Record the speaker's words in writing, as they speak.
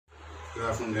Good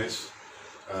afternoon, guys.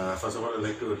 First of all, I'd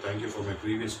like to thank you for my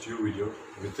previous stew video.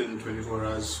 Within 24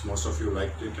 hours, most of you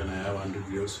liked it, and I have 100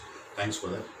 views. Thanks for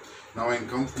that. Now I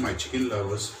come for my chicken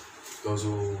lovers, those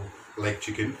who like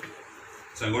chicken.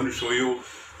 So I'm going to show you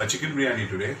a chicken biryani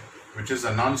today, which is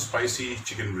a non-spicy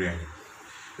chicken biryani.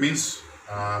 Means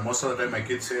most of the time my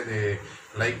kids say they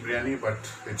like biryani, but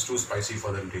it's too spicy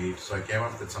for them to eat. So I came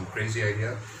up with some crazy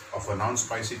idea of a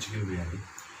non-spicy chicken biryani.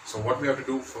 So what we have to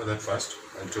do for that first,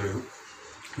 I'll tell you.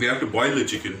 We have to boil the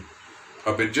chicken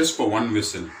a bit just for one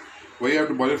whistle. Why you have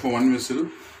to boil it for one whistle?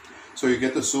 So you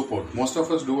get the soup out. Most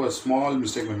of us do a small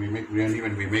mistake when we make biryani,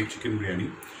 when we make chicken biryani.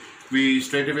 We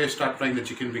straight away start frying the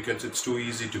chicken because it's too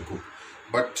easy to cook.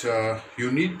 But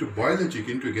you need to boil the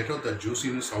chicken to get out that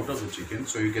juiciness out of the chicken,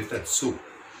 so you get that soup.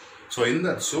 So in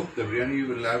that soup, the biryani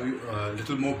will have a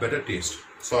little more better taste.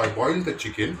 So I boiled the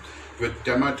chicken with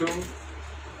tomato,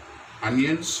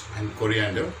 onions and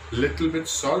coriander, little bit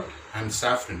salt and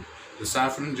saffron. The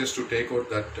saffron just to take out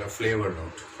that flavor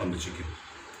out from the chicken.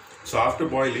 So after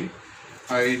boiling,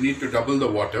 I need to double the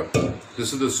water.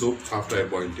 This is the soup after I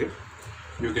boiled it.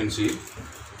 You can see.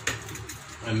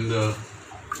 And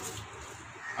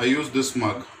I use this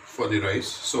mug for the rice.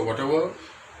 So whatever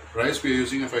rice we are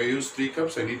using, if I use 3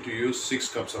 cups, I need to use 6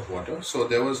 cups of water. So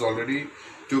there was already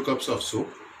 2 cups of soup.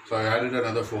 So I added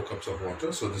another 4 cups of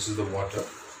water. So this is the water,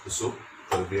 the soup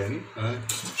for the biryani. I'll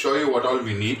show you what all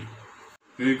we need.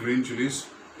 We need green chilies,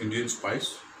 Indian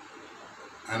spice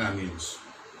and onions.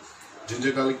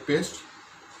 Ginger garlic paste,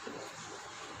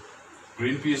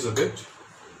 green peas a bit,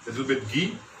 little bit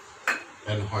ghee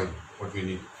and oil, what we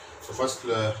need. So first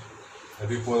let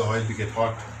me pour the oil to get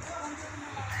hot.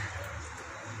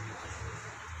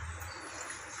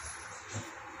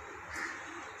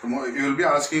 You will be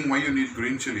asking why you need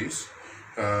green chilies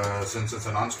since it's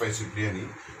a non-spicy biryani.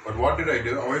 But what did I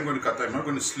do? How I'm going to cut that? I'm not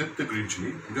going to slip the green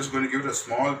chili. I'm just going to give it a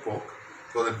small poke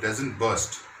so that it doesn't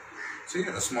burst. See,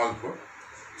 a small poke.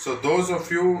 So those of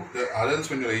you, the adults,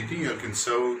 when you're eating, you can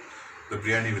serve the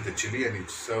biryani with the chili, and you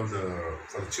serve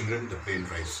for the children the plain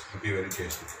rice. It'll be very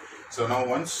tasty. So now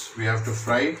once we have to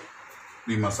fry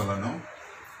the masala now.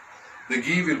 The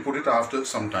ghee we'll put it after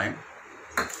some time.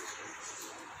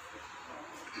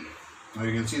 Now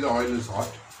you can see the oil is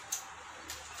hot.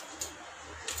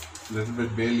 Little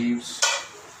bit bay leaves,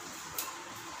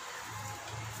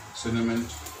 cinnamon,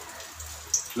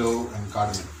 clove and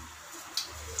cardamom.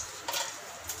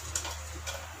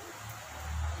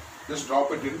 Just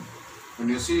drop it in. When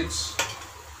you see it's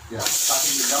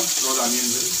starting to jump, throw the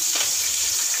onions in.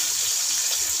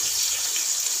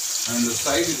 And on the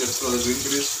side you just throw the green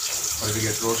chilies or it will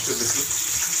get roasted a little.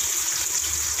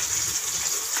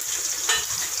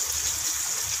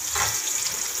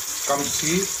 Come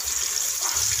see.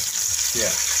 Yeah,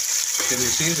 can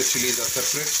you see the chilies are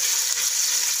separate?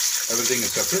 Everything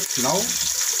is separate. Now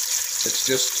let's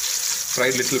just fry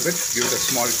a little bit, give it a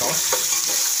small toss.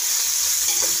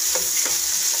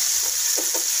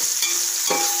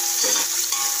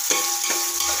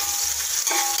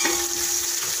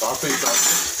 So after you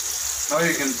toss, now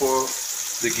you can pour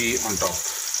the ghee on top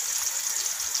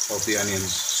of the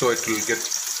onions, so it will get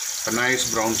a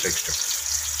nice brown texture.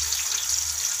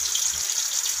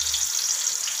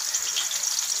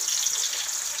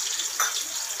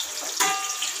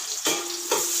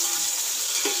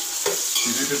 You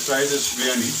need to try this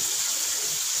biryani,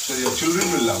 so your children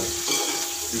will love it.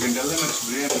 You can tell them it's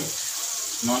biryani,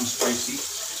 non-spicy.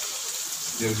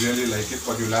 They'll really like it,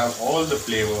 but you'll have all the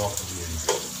flavor of the biryani.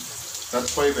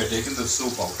 That's why we're taking the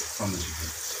soup out from the chicken.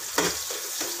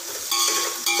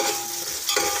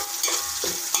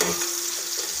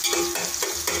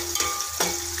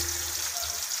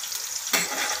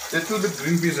 Little bit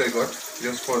green peas I got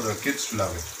just for the kids to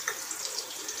love it.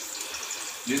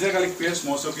 Ginger garlic paste,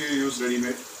 most of you use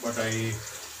ready-made, but I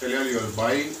tell you, you'll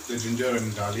buy the ginger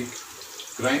and garlic,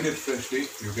 grind it freshly,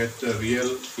 you get the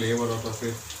real flavor out of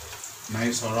it,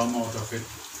 nice aroma out of it.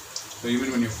 So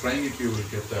even when you're frying it, you will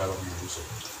get the aroma also.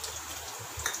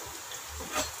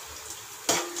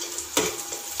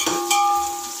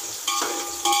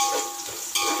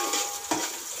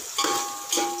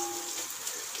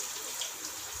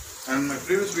 And in my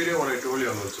previous video, what I told you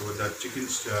also with that the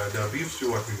beef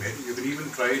stew what we made, you can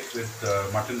even try it with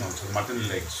mutton also, mutton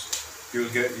legs. You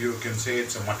can say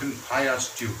it's a mutton paya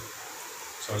stew.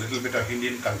 So a little bit of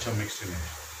Indian culture mixed in it.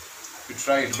 You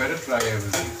try it, better try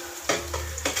everything.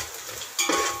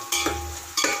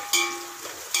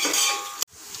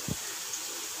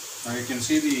 Now you can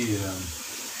see the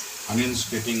onions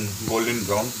getting golden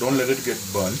brown. Don't let it get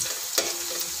burnt.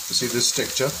 You see this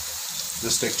texture?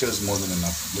 This texture is more than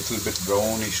enough. Little bit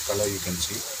brownish color you can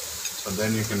see. So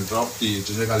then you can drop the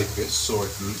ginger garlic paste so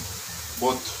it will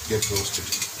both get roasted.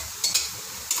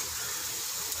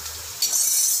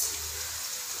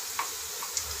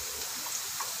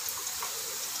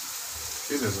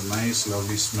 Okay, there's a nice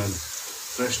lovely smell.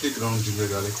 Freshly ground ginger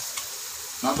garlic.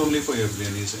 Not only for your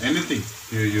biryanis, anything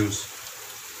you use.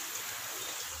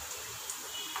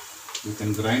 You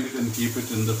can grind it and keep it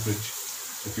in the fridge.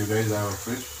 If you guys have a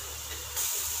fridge,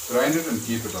 grind it and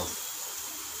keep it out.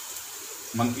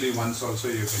 Monthly once also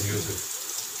you can use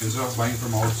it. Instead of buying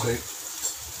from outside,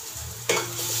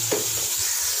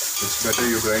 it's better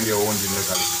you grind your own ginger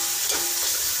garlic.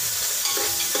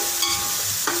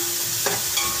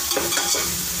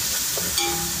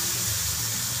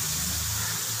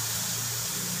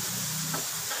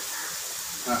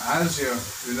 Now as your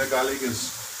ginger garlic is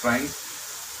frying,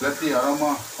 let the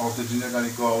aroma of the ginger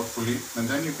garlic go out fully, and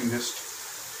then you can just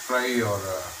fry your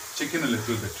chicken a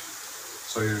little bit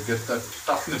so you get that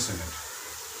toughness in it.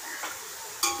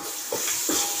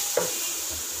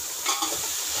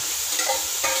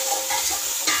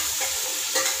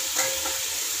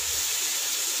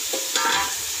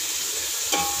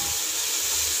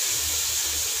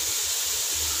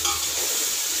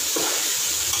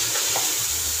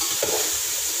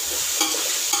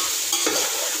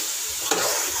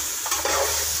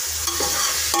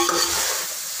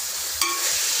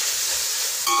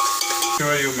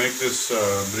 Sure you make this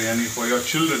biryani for your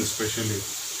children especially,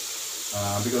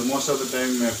 because most of the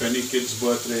time if any kid's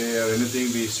birthday or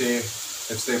anything, we say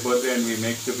it's their birthday and we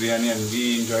make the biryani and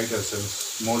we enjoy it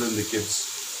ourselves more than the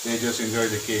kids. They just enjoy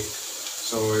the cake.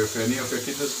 So if any of your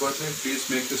kids' birthday, please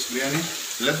make this biryani.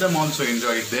 Let them also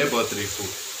enjoy their birthday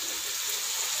food.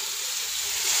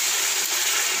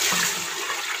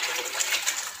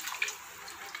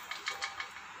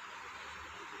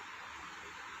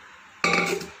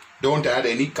 Don't add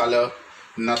any color,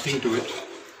 nothing to it,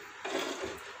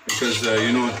 because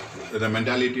you know the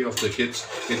mentality of the kids.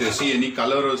 If they see any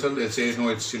color also, they say no,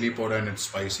 it's chili powder and it's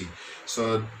spicy.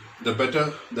 So the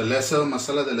better, the lesser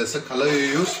masala, the lesser color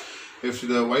you use. If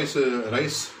the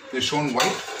rice is shown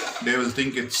white, they will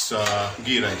think it's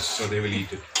ghee rice, so they will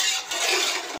eat it.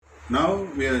 Now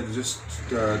we are just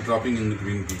dropping in the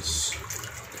green peas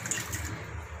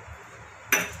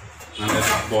and let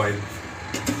it boil.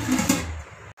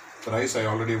 The rice, I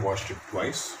already washed it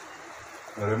twice.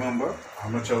 Remember, how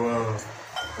much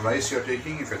rice you're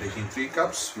taking. If you're taking 3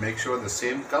 cups, make sure the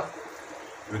same cup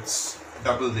with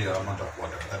double the amount of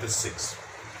water, that is 6.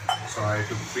 So I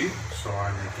took 3, so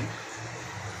I'm making.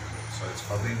 So it's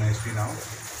bubbling nicely now.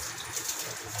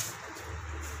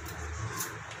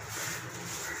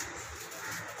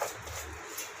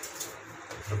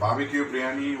 The barbecue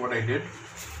biryani, what I did,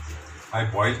 I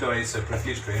boiled the rice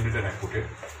separately, strained it and I put it,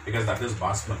 because that is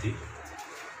basmati.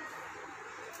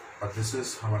 But this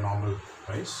is our normal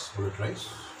rice, bullet rice.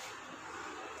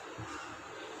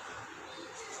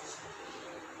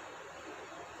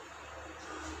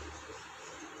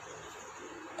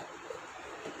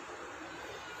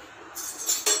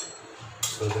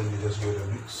 So then you just give it a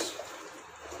mix.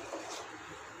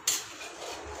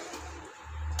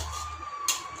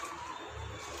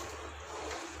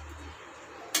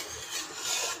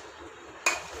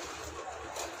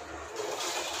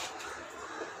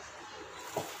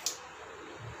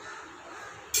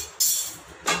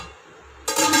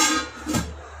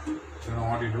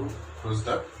 What you do, close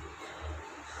that.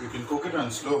 You can cook it on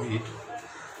slow heat.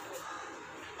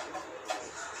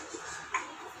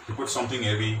 You put something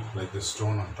heavy like this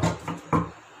stone on top.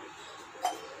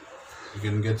 You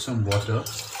can get some water.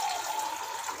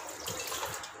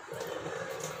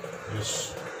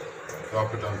 Just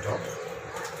drop it on top.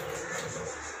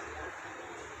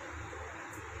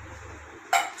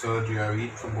 So that you have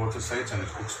heat from both the sides and it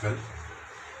cooks well.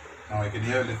 Now I can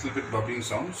hear a little bit bubbling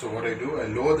sound, so what I do, I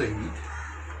lower the heat,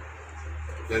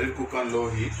 let it cook on low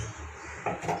heat.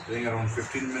 I think around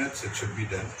 15 minutes it should be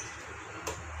done.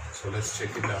 So let's check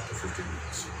it after 15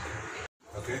 minutes.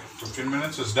 Okay, 15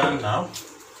 minutes is done now.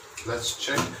 Let's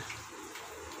check.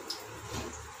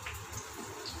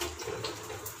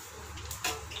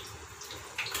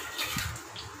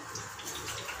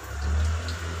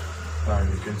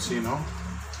 You can see now,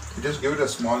 you just give it a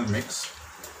small mix.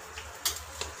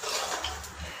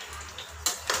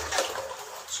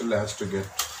 Still has to get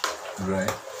dry.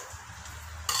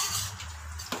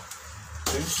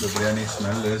 See, the biryani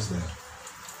smell is there.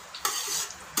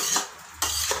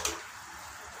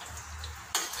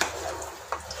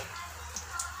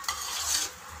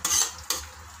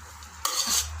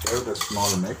 Give it a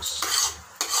small mix.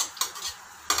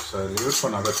 So I'll leave it for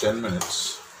another 10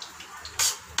 minutes.